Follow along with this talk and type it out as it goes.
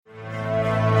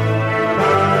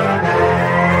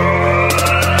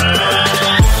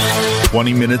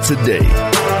20 minutes a day,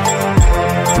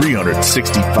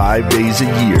 365 days a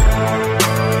year.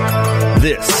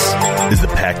 This is the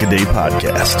Pack-A-Day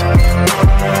Podcast.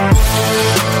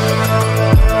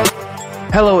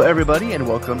 Hello, everybody, and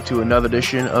welcome to another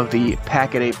edition of the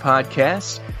Pack-A-Day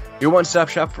Podcast, your one-stop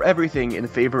shop for everything in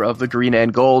favor of the green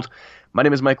and gold. My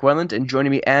name is Mike Welland, and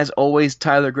joining me, as always,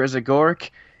 Tyler Grzegorek.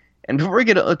 And before we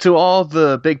get to all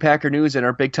the big Packer news and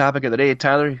our big topic of the day,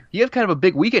 Tyler, you have kind of a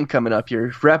big weekend coming up.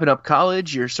 You're wrapping up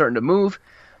college, you're starting to move.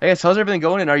 I guess, how's everything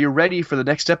going, and are you ready for the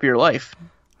next step of your life?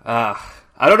 I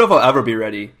don't know if I'll ever be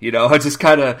ready. I'm just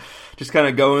kind of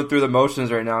going through the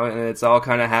motions right now, and it's all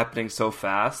kind of happening so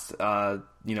fast.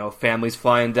 Families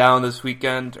flying down next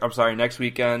weekend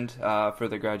for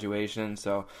the graduation.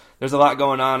 So there's a lot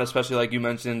going on, especially like you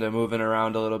mentioned, moving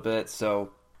around a little bit.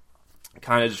 So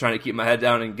kind of just trying to keep my head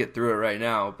down and get through it right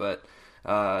now. But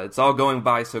it's all going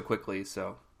by so quickly.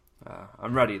 So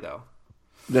I'm ready, though.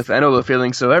 I know the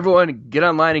feeling. So everyone, get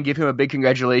online and give him a big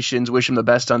congratulations. Wish him the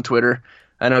best on Twitter.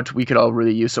 I know we could all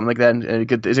really use something like that,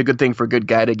 and it's a good thing for a good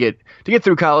guy to get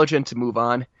through college and to move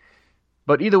on.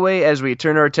 But either way, as we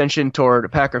turn our attention toward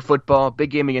Packer football,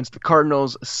 big game against the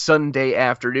Cardinals Sunday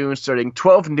afternoon, starting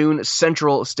 12 noon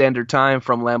Central Standard Time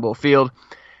from Lambeau Field.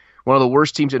 One of the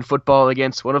worst teams in football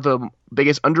against one of the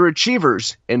biggest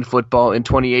underachievers in football in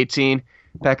 2018.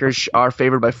 Packers are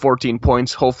favored by 14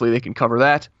 points. Hopefully they can cover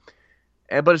that.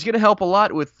 But it's going to help a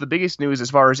lot with the biggest news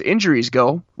as far as injuries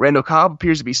go. Randall Cobb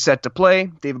appears to be set to play.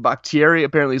 David Bakhtiari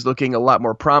apparently is looking a lot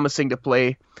more promising to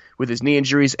play with his knee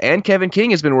injuries. And Kevin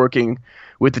King has been working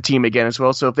with the team again as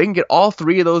well. So if they can get all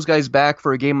three of those guys back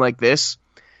for a game like this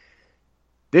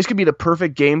could be the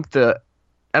perfect game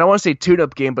I don't want to say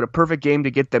tune-up game, but a perfect game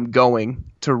to get them going,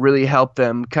 to really help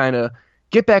them kind of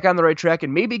get back on the right track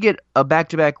and maybe get a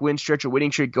back-to-back win stretch, a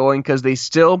winning streak going, because they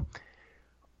still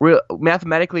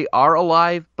mathematically are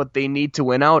alive, but they need to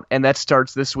win out, and that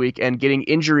starts this week, and getting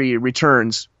injury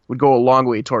returns would go a long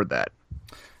way toward that.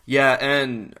 Yeah,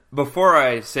 and before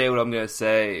I say what I'm going to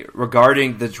say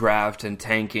regarding the draft and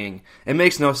tanking, it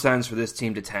makes no sense for this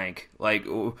team to tank. Like,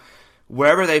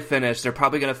 wherever they finish, they're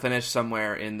probably going to finish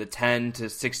somewhere in the 10 to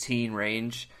 16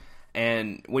 range.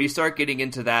 And when you start getting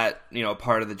into that,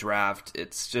 part of the draft,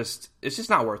 it's just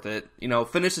not worth it.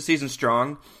 Finish the season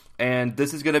strong, and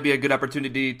this is going to be a good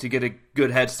opportunity to get a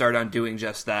good head start on doing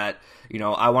just that.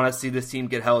 I want to see this team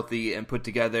get healthy and put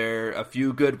together a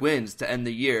few good wins to end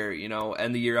the year,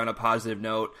 end the year on a positive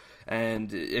note.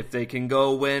 And if they can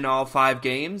go win all 5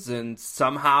 games and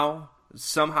somehow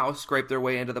scrape their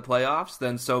way into the playoffs,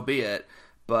 then so be it.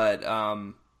 But,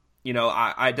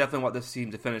 I definitely want this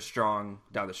team to finish strong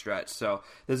down the stretch. So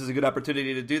this is a good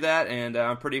opportunity to do that, and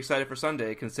I'm pretty excited for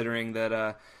Sunday, considering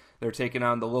that they're taking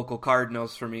on the local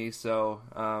Cardinals for me. So,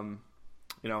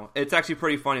 it's actually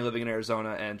pretty funny living in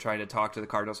Arizona and trying to talk to the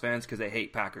Cardinals fans because they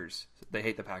hate Packers. They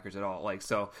hate the Packers at all. It's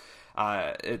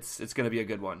going to be a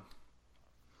good one.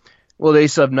 Well, they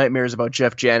still have nightmares about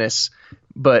Jeff Janis,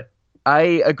 but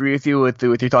I agree with you with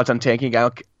your thoughts on tanking.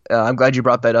 I'm glad you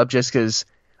brought that up, just because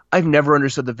I've never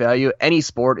understood the value of any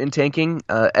sport in tanking.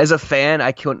 As a fan,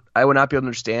 I would not be able to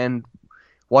understand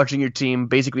watching your team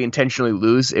basically intentionally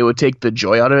lose. It would take the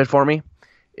joy out of it for me.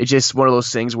 It's just one of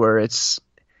those things where it's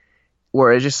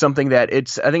just something that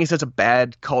I think it's such a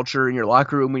bad culture in your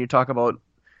locker room when you talk about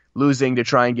losing to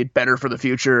try and get better for the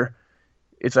future.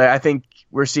 I think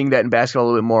we're seeing that in basketball a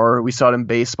little bit more. We saw it in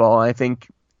baseball. I think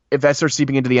if that starts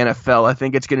seeping into the NFL, I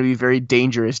think it's going to be very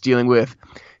dangerous dealing with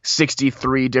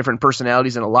 63 different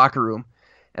personalities in a locker room.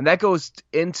 And that goes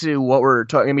into what we're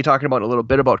going to be talking about in a little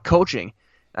bit about coaching.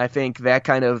 I think that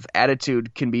kind of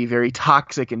attitude can be very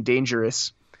toxic and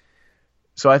dangerous.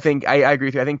 So I think I agree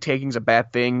with you. I think tanking's a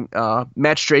bad thing.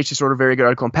 Matt Straich just wrote a very good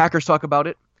article, and Packers talk about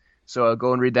it. So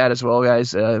go and read that as well,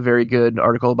 guys. A very good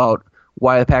article about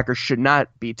why the Packers should not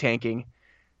be tanking.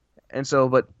 And so,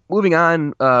 but moving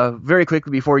on very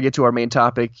quickly before we get to our main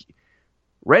topic,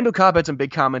 Randall Cobb had some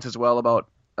big comments as well about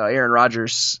Aaron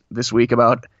Rodgers this week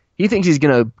about he thinks he's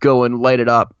going to go and light it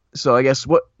up. So I guess,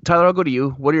 Tyler, I'll go to you.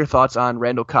 What are your thoughts on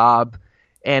Randall Cobb,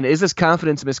 and is this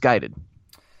confidence misguided?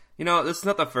 This is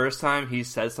not the first time he's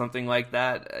said something like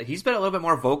that. He's been a little bit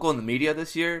more vocal in the media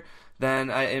this year than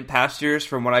in past years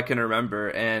from what I can remember,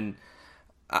 and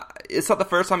it's not the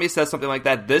first time he says something like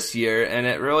that this year, and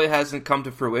it really hasn't come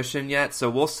to fruition yet, so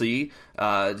we'll see.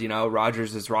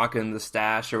 Rodgers is rocking the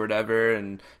stash or whatever,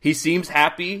 and he seems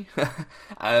happy.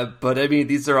 But, I mean,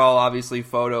 these are all obviously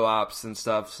photo ops and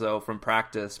stuff, so from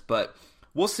practice. But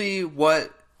we'll see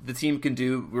what the team can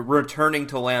do. We're returning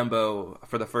to Lambeau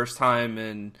for the first time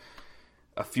in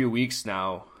a few weeks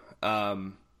now.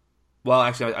 Well,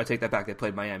 actually, I take that back. They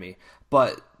played Miami.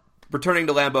 But returning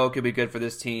to Lambeau could be good for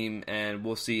this team, and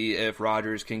we'll see if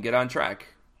Rodgers can get on track.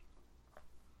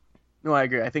 No, I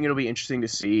agree. I think it'll be interesting to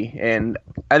see, and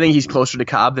I think he's closer to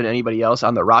Cobb than anybody else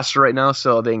on the roster right now.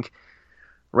 So I think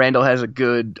Randall has a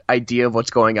good idea of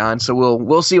what's going on. So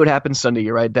we'll see what happens Sunday.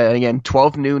 You're right. Then again,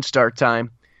 12 noon start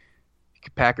time.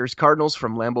 Packers Cardinals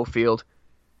from Lambeau Field.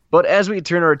 But as we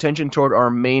turn our attention toward our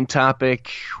main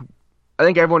topic, I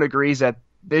think everyone agrees that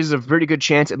there's a pretty good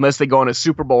chance, unless they go on a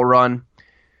Super Bowl run,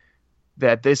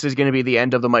 that this is going to be the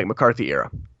end of the Mike McCarthy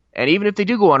era. And even if they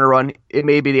do go on a run, it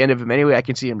may be the end of him anyway. I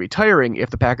can see him retiring if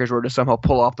the Packers were to somehow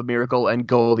pull off the miracle and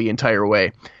go the entire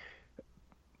way.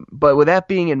 But with that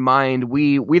being in mind,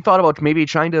 we thought about maybe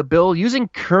trying to build using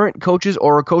current coaches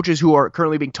or coaches who are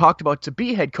currently being talked about to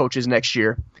be head coaches next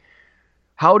year.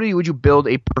 Would you build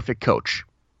a perfect coach?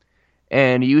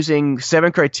 And using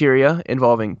 7 criteria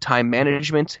involving time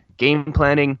management, game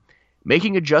planning,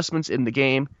 making adjustments in the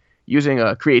game, using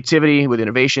creativity with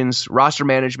innovations, roster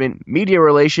management, media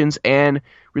relations, and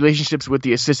relationships with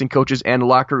the assistant coaches and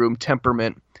locker room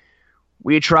temperament.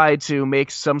 We tried to make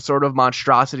some sort of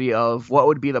monstrosity of what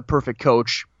would be the perfect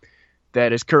coach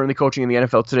that is currently coaching in the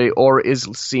NFL today or is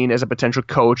seen as a potential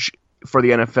coach for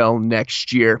the NFL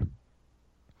next year.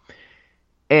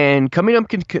 And coming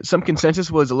up some consensus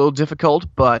was a little difficult,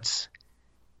 but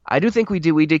I do think we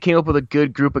did came up with a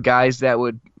good group of guys that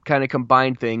would kind of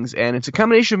combine things, and it's a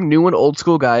combination of new and old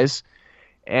school guys.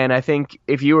 And I think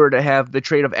if you were to have the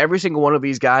trait of every single one of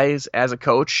these guys as a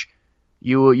coach,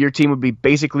 your team would be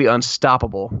basically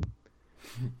unstoppable.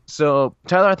 So,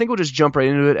 Tyler, I think we'll just jump right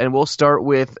into it, and we'll start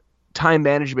with time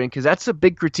management, because that's a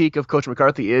big critique of Coach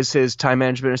McCarthy is his time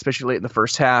management, especially late in the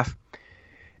first half.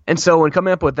 And so when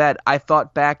coming up with that, I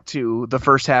thought back to the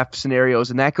first half scenarios,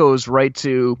 and that goes right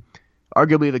to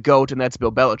arguably the GOAT, and that's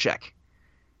Bill Belichick.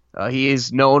 He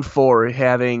is known for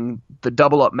having the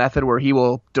double-up method where he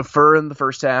will defer in the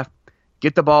first half,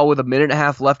 get the ball with a minute and a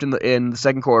half left in the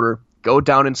second quarter, go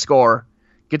down and score,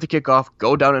 get the kickoff,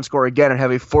 go down and score again, and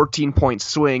have a 14-point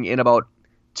swing in about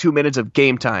 2 minutes of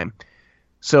game time.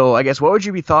 So I guess what would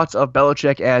your thoughts of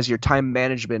Belichick as your time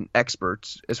management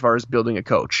expert as far as building a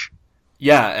coach?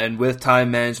 Yeah, and with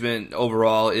time management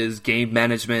overall is game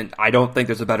management. I don't think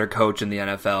there's a better coach in the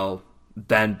NFL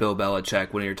than Bill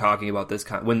Belichick when you're talking about this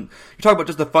when you're talking about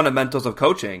just the fundamentals of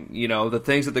coaching, the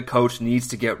things that the coach needs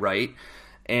to get right.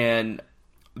 And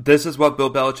this is what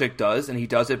Bill Belichick does, and he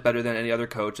does it better than any other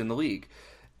coach in the league.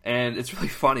 And it's really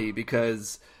funny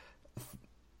because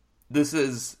this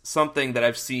is something that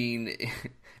I've seen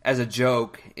as a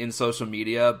joke in social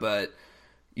media, but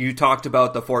you talked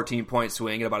about the 14-point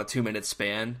swing in about a 2-minute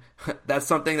span. That's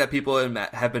something that people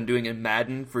have been doing in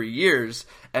Madden for years,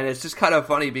 and it's just kind of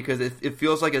funny because it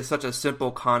feels like it's such a simple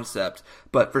concept.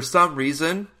 But for some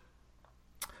reason,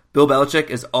 Bill Belichick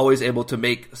is always able to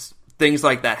make things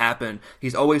like that happen.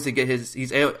 He's always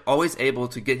able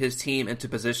to get his team into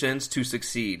positions to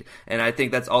succeed, and I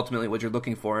think that's ultimately what you're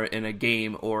looking for in a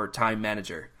game or time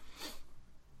manager.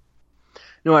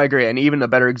 No, I agree. And even a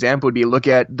better example would be look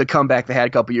at the comeback they had a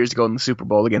couple years ago in the Super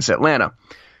Bowl against Atlanta.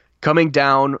 Coming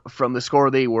down from the score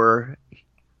they were,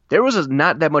 there was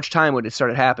not that much time when it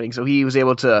started happening, so he was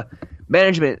able to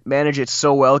manage it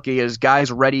so well, get his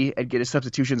guys ready and get his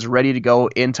substitutions ready to go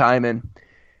in time. And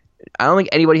I don't think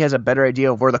anybody has a better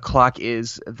idea of where the clock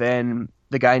is than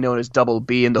the guy known as Double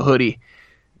B in the hoodie.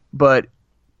 But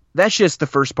that's just the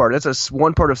first part. That's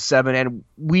one part of 7, and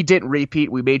we didn't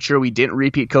repeat. We made sure we didn't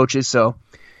repeat coaches, so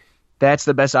that's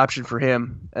the best option for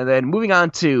him. And then moving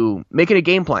on to making a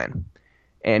game plan.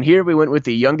 And here we went with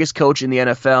the youngest coach in the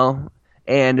NFL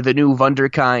and the new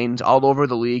wunderkind all over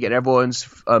the league and everyone's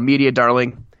media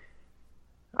darling.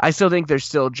 I still think there's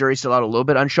jury's still out a little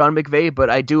bit on Sean McVay, but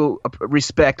I do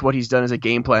respect what he's done as a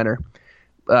game planner.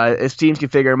 If teams can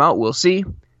figure him out, we'll see.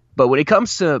 But when it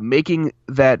comes to making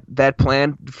that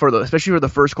plan especially for the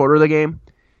first quarter of the game,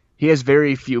 he has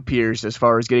very few peers as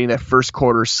far as getting that first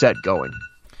quarter set going.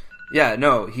 Yeah,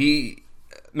 no,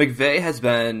 McVay has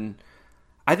been,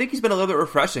 I think he's been a little bit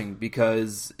refreshing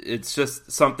because it's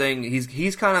just something,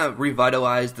 he's kind of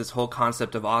revitalized this whole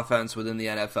concept of offense within the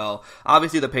NFL.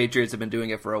 Obviously the Patriots have been doing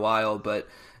it for a while, but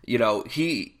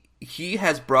he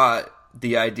has brought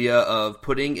the idea of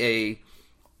putting a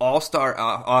all-star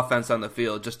offense on the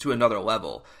field just to another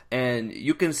level. And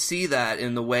you can see that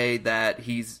in the way that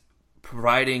he's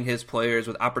providing his players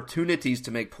with opportunities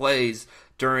to make plays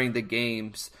during the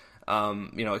games,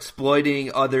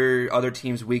 exploiting other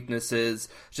teams' weaknesses,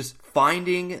 just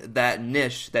finding that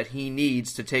niche that he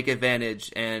needs to take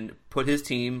advantage and put his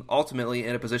team ultimately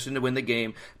in a position to win the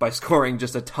game by scoring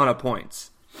just a ton of points.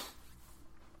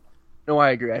 No, I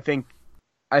agree. I think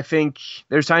I think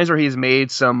there's times where he's made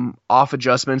some off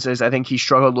adjustments, as I think he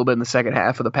struggled a little bit in the second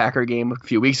half of the Packer game a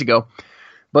few weeks ago.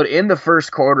 But in the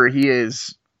first quarter, he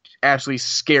is absolutely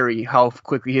scary how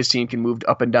quickly his team can move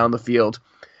up and down the field.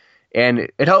 And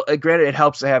granted, it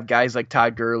helps to have guys like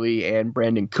Todd Gurley and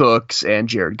Brandon Cooks and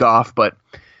Jared Goff, but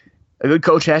a good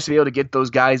coach has to be able to get those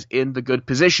guys in the good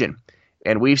position.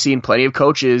 And we've seen plenty of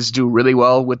coaches do really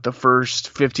well with the first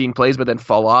 15 plays, but then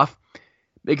fall off.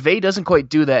 McVay doesn't quite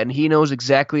do that, and he knows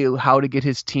exactly how to get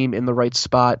his team in the right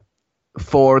spot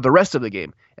for the rest of the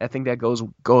game. I think that goes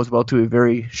well to a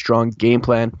very strong game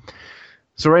plan.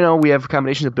 So right now we have a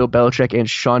combination of Bill Belichick and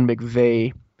Sean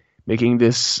McVay making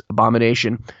this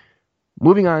abomination.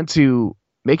 Moving on to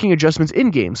making adjustments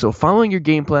in game. So following your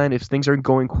game plan, if things aren't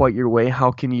going quite your way,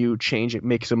 how can you change it,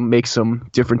 make some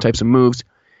different types of moves?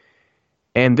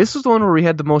 And this is the one where we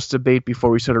had the most debate before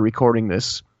we started recording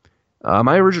this.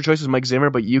 My original choice was Mike Zimmer,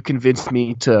 but you convinced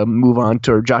me to move on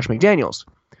to Josh McDaniels,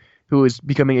 who is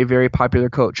becoming a very popular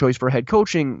choice for head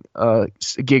coaching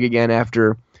gig again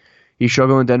after he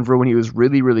struggled in Denver when he was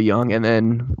really, really young, and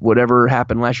then whatever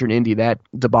happened last year in Indy, that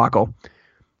debacle.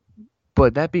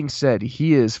 But that being said,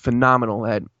 he is phenomenal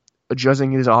at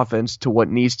adjusting his offense to what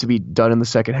needs to be done in the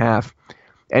second half,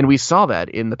 and we saw that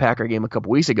in the Packer game a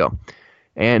couple weeks ago.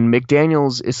 And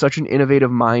McDaniels is such an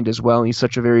innovative mind as well. He's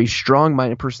such a very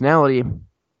strong-minded personality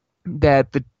that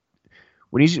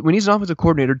when he's an offensive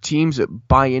coordinator, teams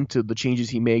buy into the changes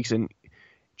he makes. And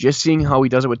just seeing how he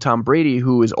does it with Tom Brady,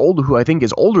 who I think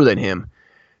is older than him,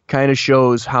 kind of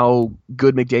shows how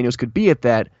good McDaniels could be at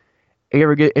that.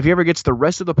 If he ever gets the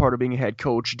rest of the part of being a head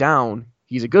coach down,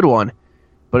 he's a good one.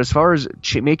 But as far as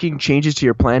making changes to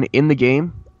your plan in the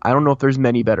game, I don't know if there's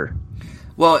many better.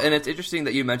 Well, and it's interesting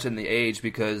that you mentioned the age,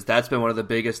 because that's been one of the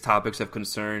biggest topics of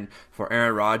concern for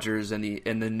Aaron Rodgers and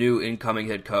the new incoming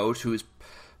head coach, who's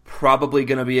probably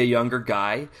going to be a younger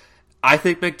guy. I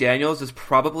think McDaniels is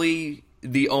probably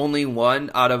the only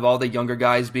one out of all the younger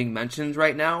guys being mentioned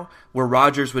right now where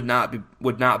Rodgers would not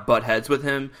butt heads with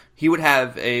him. He would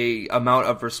have a amount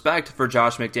of respect for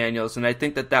Josh McDaniels, and I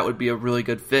think that would be a really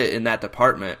good fit in that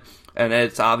department. And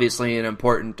it's obviously an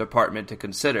important department to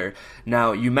consider.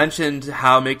 Now, you mentioned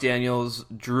how McDaniels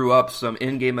drew up some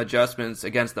in-game adjustments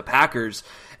against the Packers,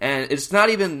 and it's not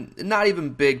even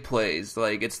big plays.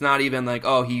 Like, it's not even like,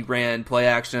 oh, he ran play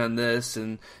action on this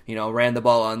and, ran the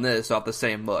ball on this off the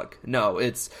same look. No,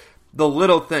 it's the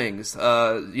little things.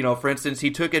 For instance,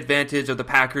 he took advantage of the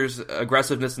Packers'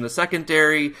 aggressiveness in the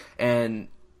secondary, and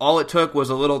all it took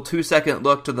was a little 2-second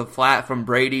look to the flat from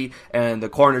Brady, and the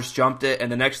corners jumped it,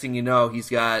 and the next thing you know, he's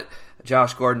got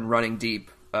Josh Gordon running deep.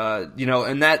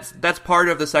 And that's part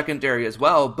of the secondary as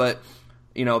well, but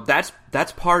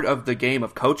that's part of the game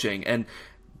of coaching, and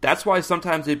that's why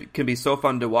sometimes it can be so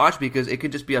fun to watch, because it can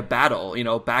just be a battle,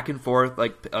 back and forth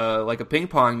like a ping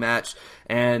pong match,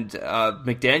 and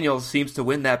McDaniels seems to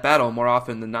win that battle more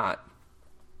often than not.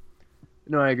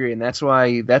 No, I agree, and that's why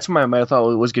I might have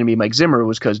thought it was going to be Mike Zimmer,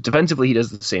 was because defensively he does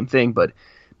the same thing, but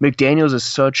McDaniels is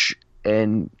such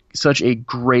a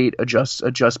great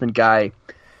adjustment guy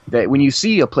that when you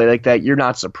see a play like that, you're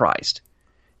not surprised.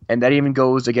 And that even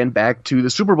goes again back to the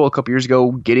Super Bowl a couple years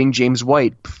ago, getting James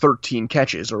White 13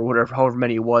 catches or however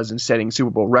many it was, and setting Super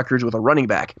Bowl records with a running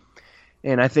back.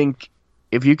 And I think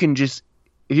if you can just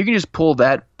pull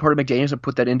that part of McDaniels and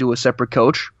put that into a separate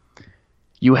coach,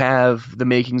 you have the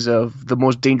makings of the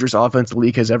most dangerous offense the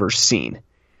league has ever seen.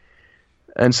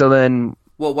 And so then...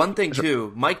 Well, one thing,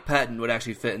 too, Mike Pettin would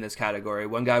actually fit in this category.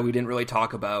 One guy we didn't really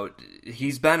talk about.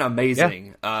 He's been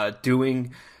amazing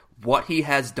doing what he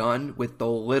has done with the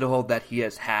little that he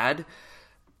has had.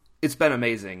 It's been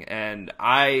amazing. And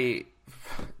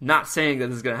not saying that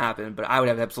this is going to happen, but I would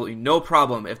have absolutely no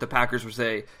problem if the Packers were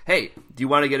say, hey, do you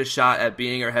want to get a shot at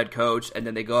being our head coach? And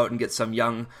then they go out and get some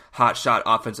young hotshot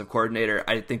offensive coordinator.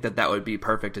 I think that would be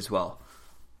perfect as well.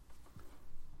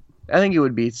 I think it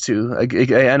would be too.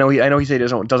 I know he said he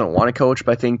doesn't want to coach,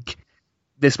 but I think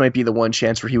this might be the one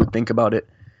chance where he would think about it.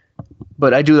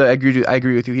 But I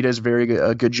agree with you. He does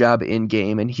a good job in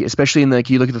game, and especially in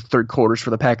you look at the third quarters for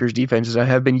the Packers defenses,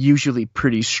 have been usually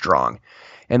pretty strong.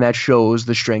 And that shows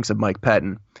the strengths of Mike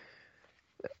Pettin.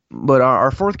 But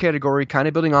our fourth category, kind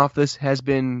of building off this, has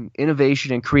been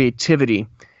innovation and creativity.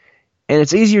 And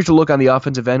it's easier to look on the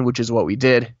offensive end, which is what we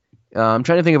did. I'm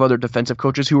trying to think of other defensive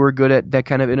coaches who were good at that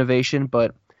kind of innovation.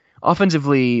 But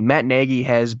offensively, Matt Nagy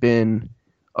has been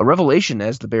a revelation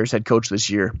as the Bears head coach this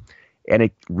year. And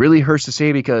it really hurts to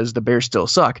say because the Bears still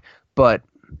suck. But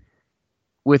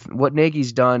with what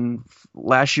Nagy's done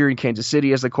last year in Kansas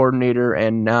City as the coordinator,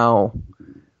 and now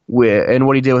and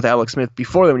what he did with Alex Smith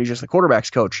before that when he was just the quarterback's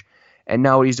coach, and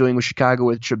now what he's doing with Chicago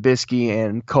with Trubisky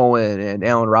and Cohen and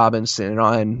Allen Robinson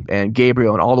and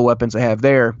Gabriel and all the weapons they have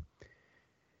there,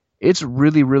 it's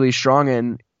really, really strong.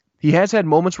 And he has had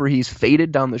moments where he's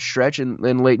faded down the stretch in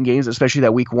late in games, especially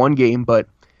that Week 1 game, but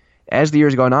as the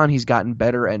years gone on, he's gotten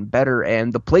better and better,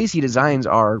 and the plays he designs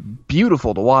are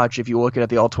beautiful to watch if you look at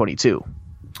the All-22.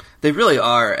 They really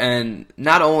are, and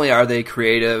not only are they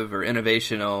creative or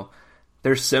innovational,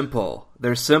 they're simple.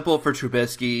 They're simple for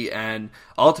Trubisky, and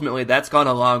ultimately that's gone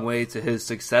a long way to his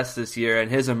success this year and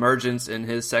his emergence in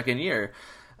his second year.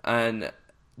 And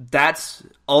that's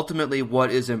ultimately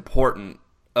what is important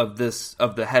of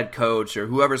the head coach or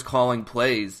whoever's calling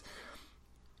plays.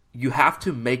 You have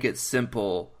to make it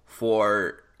simple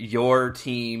for your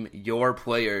team, your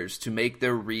players to make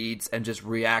their reads and just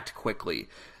react quickly.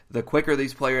 The quicker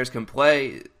these players can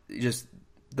play, just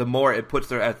the more it puts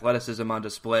their athleticism on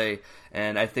display.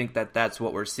 And I think that that's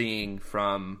what we're seeing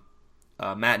from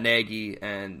Matt Nagy.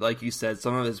 And like you said,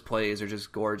 some of his plays are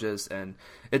just gorgeous. And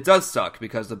it does suck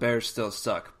because the Bears still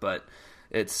suck. But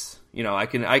it's, I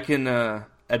can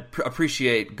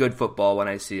appreciate good football when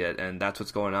I see it. And that's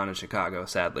what's going on in Chicago,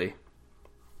 sadly.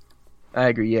 I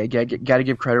agree. Yeah, got to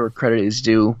give credit where credit is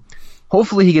due.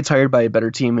 Hopefully he gets hired by a better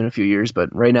team in a few years,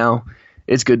 but right now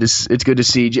it's good to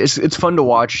see. It's fun to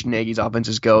watch Nagy's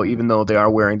offenses go, even though they are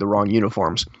wearing the wrong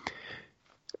uniforms.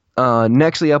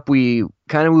 Nextly up, we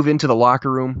kind of move into the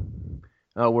locker room,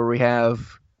 where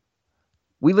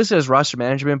we list it as roster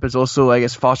management, but it's also, I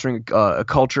guess, fostering a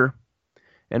culture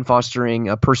and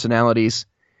fostering personalities.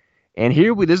 And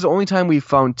here, this is the only time we've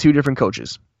found two different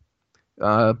coaches.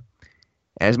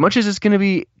 As much as it's going to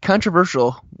be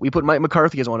controversial, we put Mike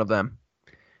McCarthy as one of them.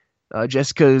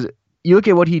 Just because you look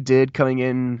at what he did coming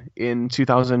in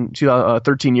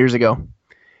 13 years ago,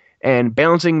 and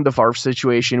balancing the Favre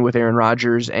situation with Aaron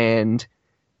Rodgers and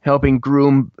helping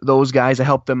groom those guys to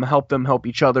help them help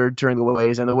each other during the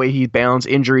ways, and the way he balanced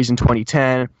injuries in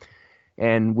 2010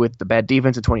 and with the bad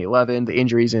defense in 2011, the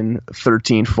injuries in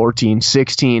 13, 14,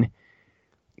 16.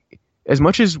 As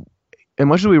much as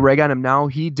we rag on him now,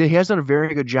 he has done a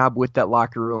very good job with that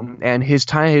locker room, and his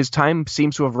time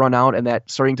seems to have run out, and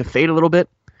that's starting to fade a little bit.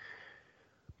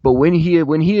 But when he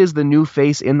is the new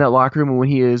face in that locker room, and when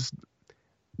he is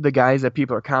the guys that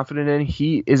people are confident in,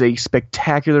 he is a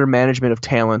spectacular management of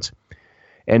talent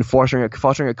and fostering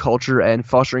a culture and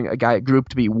fostering a group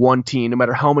to be one team, no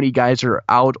matter how many guys are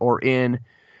out or in,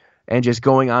 and just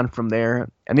going on from there.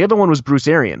 And the other one was Bruce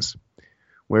Arians,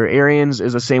 where Arians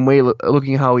is the same way,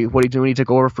 looking at what he did when he took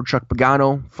over for Chuck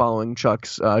Pagano, following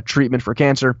Chuck's treatment for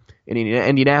cancer in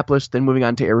Indianapolis, then moving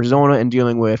on to Arizona and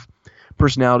dealing with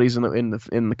personalities in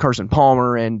the Carson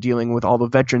Palmer and dealing with all the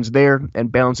veterans there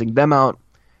and balancing them out.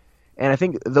 And I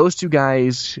think those two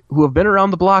guys, who have been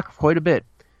around the block quite a bit,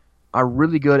 are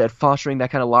really good at fostering that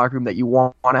kind of locker room that you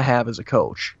want to have as a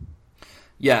coach.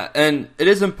 Yeah, and it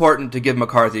is important to give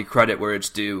McCarthy credit where it's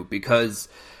due, because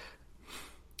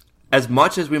as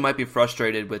much as we might be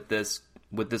frustrated with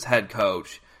this head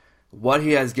coach, what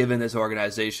he has given this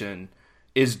organization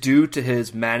is due to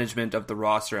his management of the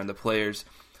roster and the players.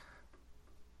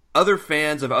 Other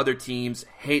fans of other teams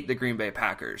hate the Green Bay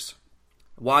Packers.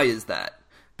 Why is that?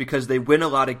 Because they win a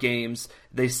lot of games.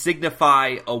 They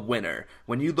signify a winner.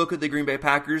 When you look at the Green Bay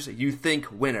Packers, you think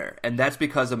winner, and that's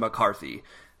because of McCarthy.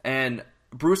 And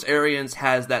Bruce Arians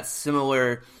has that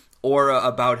similar aura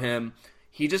about him.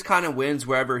 He just kind of wins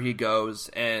wherever he goes,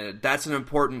 and that's an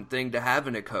important thing to have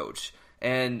in a coach.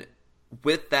 And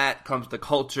with that comes the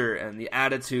culture and the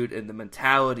attitude and the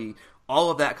mentality,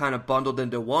 all of that kind of bundled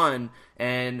into one.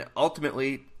 And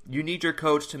ultimately, you need your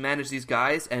coach to manage these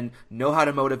guys and know how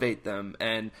to motivate them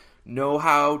and know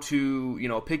how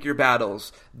to, pick your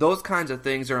battles. Those kinds of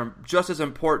things are just as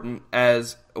important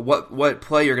as what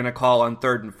play you're going to call on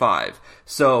 3rd and 5.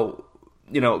 So,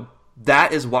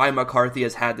 that is why McCarthy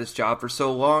has had this job for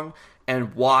so long,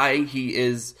 and why he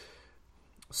is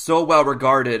so well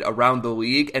regarded around the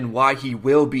league, and why he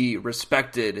will be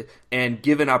respected and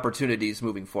given opportunities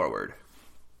moving forward.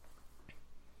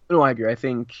 No, I agree. I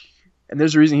think, and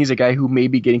there's a reason he's a guy who may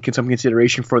be getting some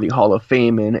consideration for the Hall of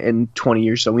Fame in 20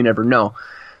 years, so we never know.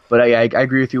 But I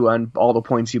agree with you on all the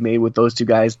points you made with those two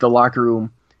guys. The locker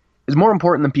room is more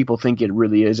important than people think it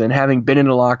really is, and having been in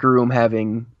the locker room,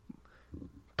 having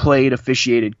played,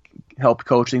 officiated, helped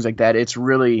coach, things like that, it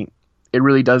really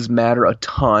does matter a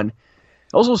ton.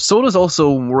 Also, so does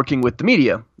also working with the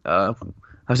media.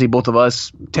 Obviously, both of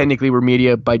us technically we're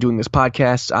media by doing this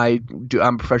podcast.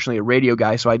 I'm professionally a radio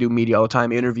guy, so I do media all the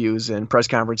time, interviews and press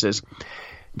conferences.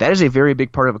 That is a very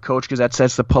big part of a coach, because that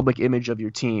sets the public image of your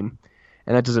team,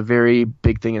 and that does a very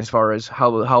big thing as far as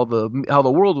how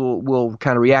the world will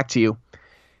kind of react to you.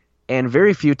 and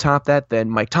very few top that than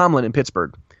Mike Tomlin in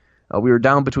Pittsburgh. We were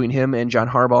down between him and John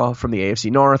Harbaugh from the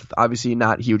AFC North, obviously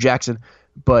not Hugh Jackson,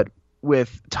 but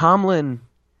with Tomlin,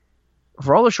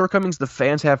 for all the shortcomings the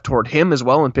fans have toward him as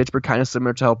well in Pittsburgh, kind of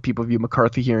similar to how people view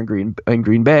McCarthy here in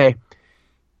Green Bay,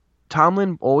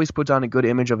 Tomlin always puts on a good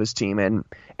image of his team,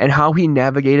 and how he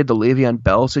navigated the Le'Veon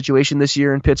Bell situation this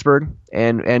year in Pittsburgh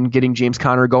and getting James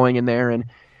Conner going in there and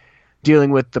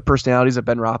dealing with the personalities of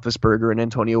Ben Roethlisberger and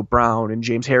Antonio Brown and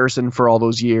James Harrison for all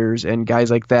those years and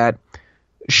guys like that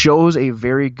shows a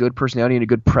very good personality and a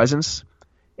good presence.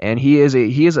 And he is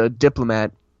a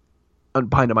diplomat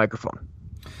behind a microphone.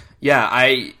 Yeah,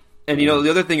 and the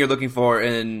other thing you're looking for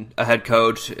in a head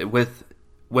coach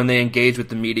when they engage with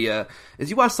the media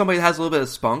is you want somebody that has a little bit of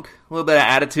spunk, a little bit of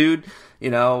attitude,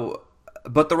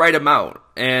 but the right amount.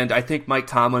 And I think Mike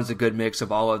Tomlin is a good mix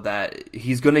of all of that.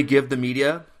 He's going to give the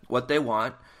media what they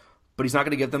want, but he's not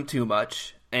going to give them too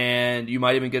much, and you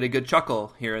might even get a good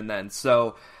chuckle here and then.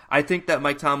 So I think that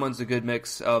Mike Tomlin's a good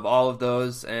mix of all of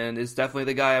those, and is definitely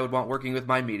the guy I would want working with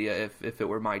my media if it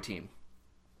were my team.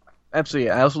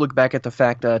 Absolutely. I also look back at the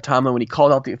fact Tomlin, when he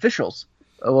called out the officials,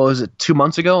 what was it, 2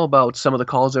 months ago, about some of the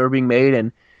calls that were being made,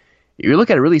 and you look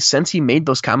at it really since he made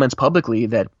those comments publicly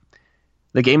that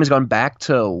the game has gone back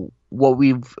to what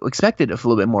we've expected a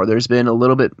little bit more. There's been a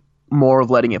little bit more of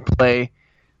letting it play,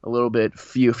 a little bit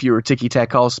fewer ticky-tack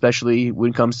calls, especially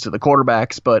when it comes to the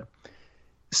quarterbacks, but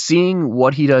seeing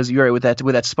what he does, you're right, with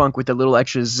that spunk, with the little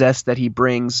extra zest that he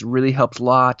brings, really helps a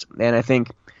lot. And I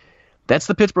think that's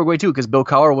the Pittsburgh way too, because Bill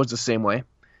Cowher was the same way,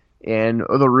 and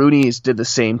the Rooneys did the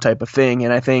same type of thing.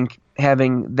 And I think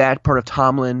having that part of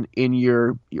Tomlin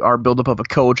in our buildup of a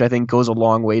coach, I think goes a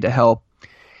long way to help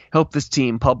this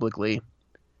team publicly.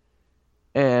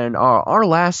 And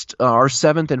our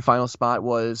seventh and final spot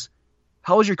was,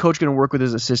 how is your coach going to work with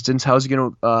his assistants? How is he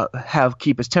going to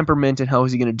keep his temperament, and how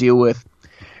is he going to deal with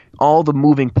all the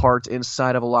moving parts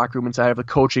inside of a locker room, inside of the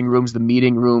coaching rooms, the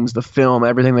meeting rooms, the film,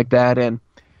 everything like that? And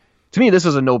to me, this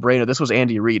was a no-brainer. This was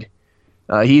Andy Reid.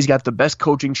 He's got the best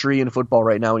coaching tree in football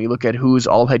right now when you look at who's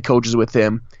all head coaches with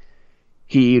him.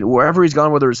 Wherever he's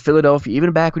gone, whether it's Philadelphia,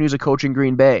 even back when he was a coach in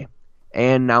Green Bay,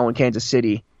 and now in Kansas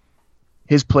City,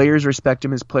 his players respect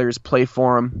him, his players play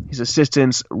for him, his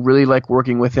assistants really like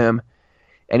working with him,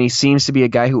 and he seems to be a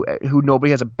guy who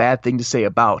nobody has a bad thing to say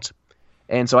about.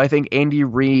 And so I think Andy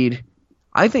Reid,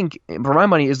 for my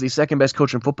money, is the second best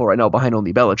coach in football right now behind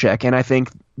only Belichick, and I think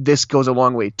this goes a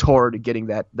long way toward getting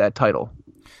that title.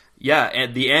 Yeah,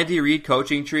 and the Andy Reid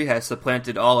coaching tree has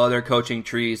supplanted all other coaching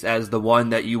trees as the one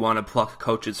that you want to pluck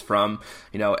coaches from.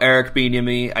 Eric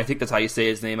Bieniemy, I think that's how you say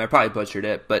his name. I probably butchered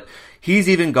it, but he's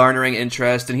even garnering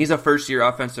interest, and he's a first-year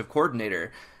offensive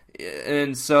coordinator.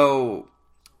 And so,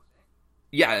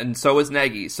 yeah, and so is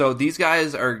Nagy. So these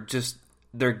guys are just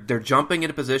they're jumping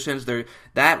into positions.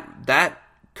 That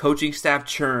coaching staff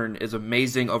churn is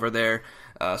amazing over there,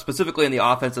 specifically on the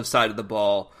offensive side of the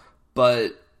ball.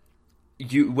 But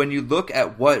when you look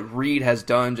at what Reid has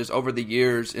done just over the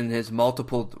years with his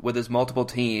multiple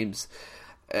teams,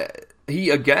 he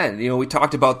again, we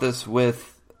talked about this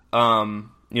with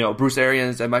Bruce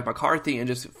Arians and Mike McCarthy, and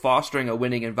just fostering a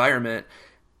winning environment.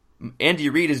 Andy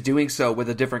Reid is doing so with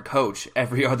a different coach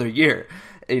every other year.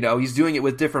 He's doing it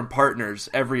with different partners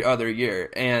every other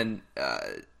year, and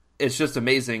it's just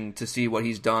amazing to see what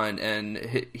he's done.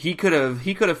 And he could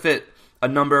have fit a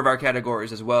number of our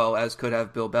categories, as well as could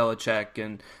have Bill Belichick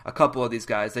and a couple of these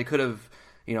guys. They could have,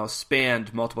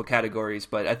 spanned multiple categories,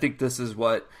 but I think this is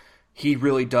what he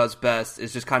really does best,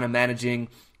 is just kind of managing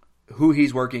who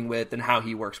he's working with and how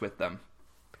he works with them.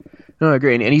 No, I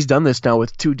agree. And he's done this now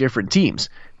with two different teams,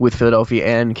 with Philadelphia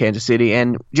and Kansas City.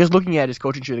 And just looking at his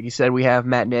coaching tree, like you said, we have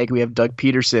Matt Nagy, we have Doug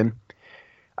Peterson.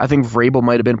 I think Vrabel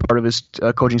might have been part of his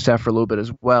coaching staff for a little bit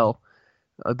as well.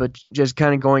 But just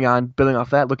kind of going on, building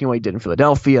off that, looking at what he did in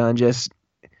Philadelphia, and just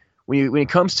when it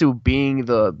comes to being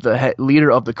the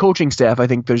leader of the coaching staff, I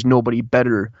think there's nobody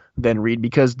better than Reid,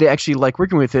 because they actually like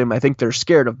working with him. I think they're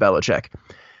scared of Belichick.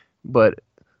 But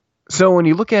so when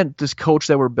you look at this coach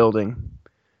that we're building,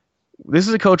 this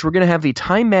is a coach, we're going to have the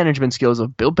time management skills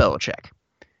of Bill Belichick,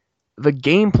 the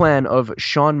game plan of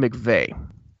Sean McVay,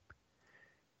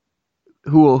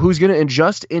 who's going to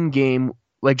adjust in game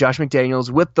like Josh McDaniels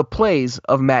with the plays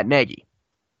of Matt Nagy.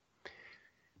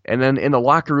 And then in the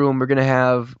locker room, we're going to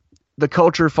have the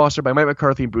culture fostered by Mike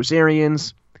McCarthy and Bruce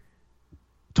Arians,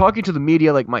 talking to the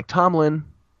media like Mike Tomlin,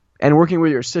 and working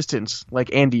with your assistants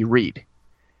like Andy Reid.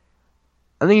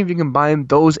 I think if you combine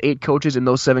those 8 coaches in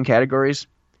those 7 categories,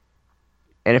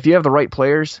 and if you have the right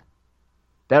players,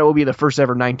 that will be the first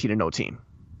ever 19-0 team.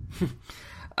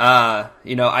 I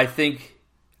think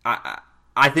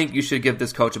I think you should give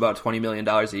this coach about $20 million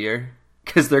a year,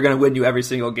 because they're going to win you every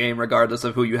single game regardless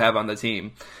of who you have on the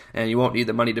team. And you won't need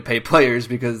the money to pay players,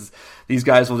 because these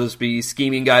guys will just be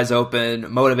scheming guys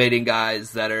open, motivating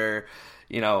guys that are,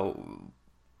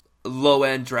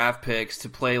 low-end draft picks to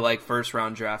play like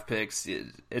first-round draft picks.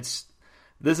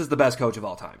 This is the best coach of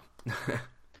all time.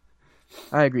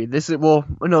 I agree. This is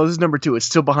number 2. It's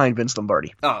still behind Vince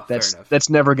Lombardi. Oh, fair enough. That's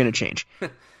never going to change.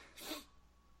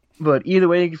 But either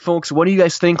way, folks, what do you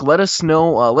guys think? Let us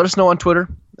know. Let us know on Twitter.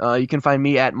 You can find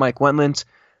me at Mike Wendland,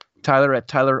 Tyler at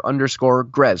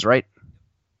Tyler_Grez, right?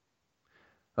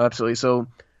 Absolutely. So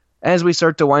as we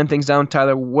start to wind things down,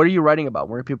 Tyler, what are you writing about?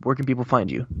 Where can people find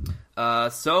you?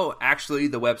 So actually,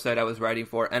 the website I was writing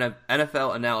for,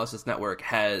 NFL Analysis Network,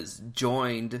 has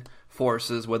joined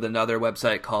forces with another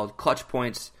website called Clutch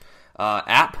Points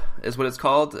app is what it's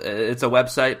called. It's a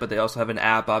website, but they also have an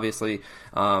app, obviously.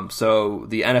 So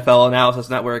the NFL Analysis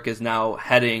Network is now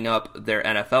heading up their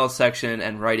NFL section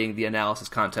and writing the analysis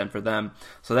content for them.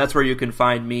 So that's where you can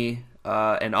find me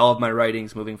and all of my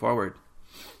writings moving forward.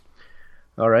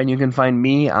 All right, and you can find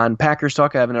me on Packers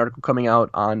Talk. I have an article coming out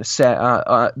on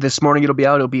this morning. It'll be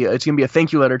out. It's going to be a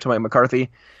thank you letter to Mike McCarthy.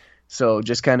 So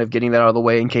just kind of getting that out of the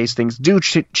way in case things do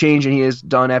change and he is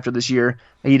done after this year.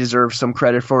 He deserves some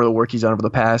credit for the work he's done over the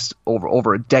past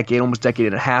over a decade, almost decade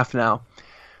and a half now.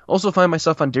 Also find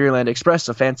myself on Dairyland Express,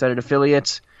 a Fansided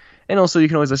affiliate. And also you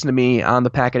can always listen to me on the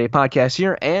Pack a Day podcast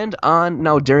here and on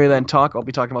now Dairyland Talk. I'll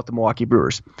be talking about the Milwaukee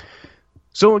Brewers.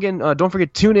 So again, don't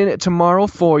forget, tune in tomorrow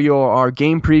for our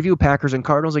game preview, Packers and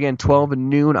Cardinals. Again, 12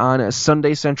 noon on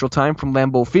Sunday Central Time from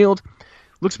Lambeau Field.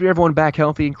 Looks to be everyone back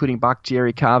healthy, including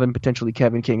Bakhtiari, Cobb, and potentially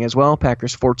Kevin King as well.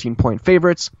 Packers 14-point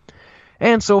favorites.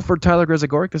 And so for Tyler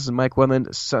Grezagoric, this is Mike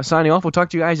Wendland signing off. We'll talk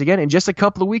to you guys again in just a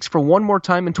couple of weeks for one more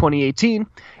time in 2018.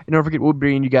 And don't forget, we'll be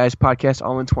bringing you guys podcasts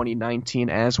all in 2019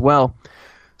 as well.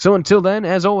 So until then,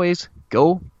 as always,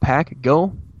 go Pack,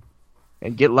 go,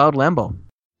 and get loud, Lambeau.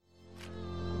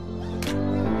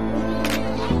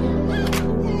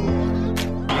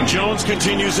 Jones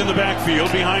continues in the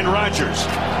backfield behind Rodgers.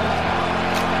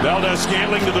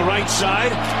 Valdez-Scantling to the right side.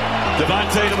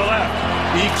 Devontae to the left.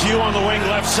 EQ on the wing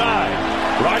left side.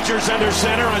 Rodgers under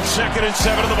center on 2nd and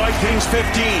 7 of the Vikings 15.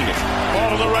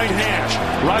 Ball to the right hash.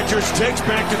 Rodgers takes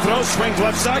back to throw. Swings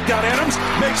left side. Got Adams.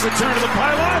 Makes the turn to the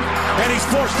pylon. And he's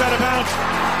forced out of bounds.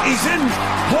 He's in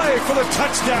play for the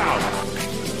touchdown.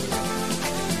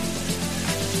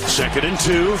 2nd and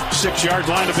 2. 6-yard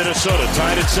line of Minnesota.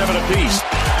 Tied at 7 apiece.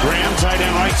 Graham tied in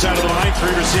right side of the line.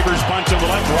 3 receivers bunt to the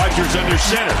left. Rodgers under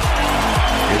center.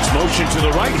 It's motion to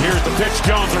the right. Here's the pitch.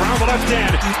 Jones around the left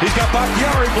end. He's got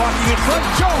Bakhtiari blocking in front.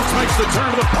 Jones makes the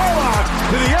turn to the pylon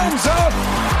to the end zone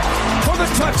for the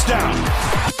touchdown.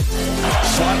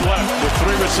 Slot left with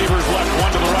 3 receivers left.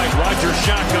 1 to the right. Rodgers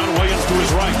shotgun. Williams to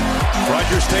his right.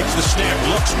 Rodgers takes the snap.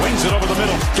 Looks. Wings it over the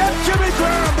middle. Get Jimmy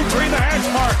Graham between the hash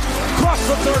mark. Cross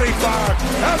the 35.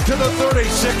 Out to the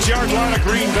 36-yard line of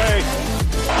Green Bay.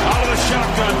 Out of the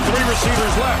shotgun, 3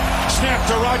 receivers left. Snap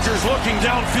to Rodgers, looking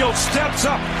downfield, steps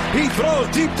up. He throws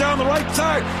deep down the right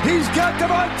side. He's got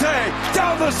Devontae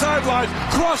down the sideline,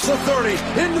 cross the 30,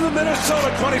 into the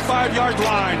Minnesota 25-yard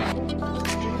line.